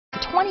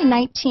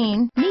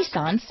2019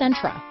 Nissan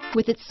Sentra.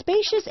 With its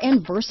spacious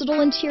and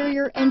versatile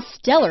interior and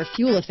stellar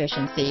fuel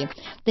efficiency,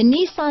 the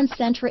Nissan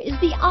Sentra is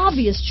the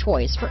obvious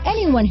choice for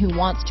anyone who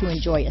wants to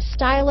enjoy a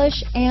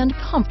stylish and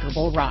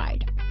comfortable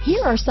ride.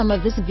 Here are some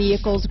of this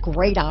vehicle's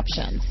great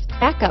options: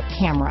 backup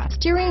camera,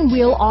 steering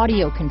wheel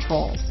audio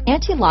controls,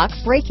 anti-lock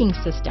braking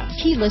system,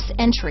 keyless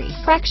entry,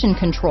 traction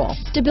control,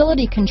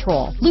 stability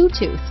control,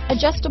 Bluetooth,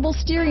 adjustable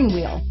steering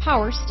wheel,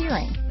 power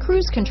steering,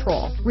 cruise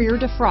control, rear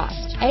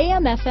defrost,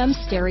 AM/FM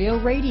stereo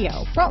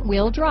radio, front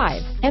wheel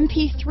drive,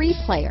 MP3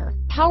 player,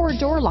 power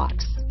door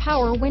locks,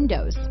 power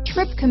windows,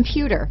 trip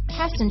computer,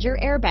 passenger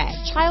airbag,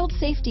 child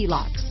safety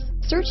locks.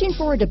 Searching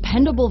for a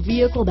dependable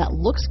vehicle that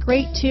looks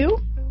great too?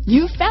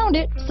 You found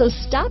it, so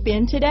stop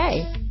in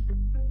today.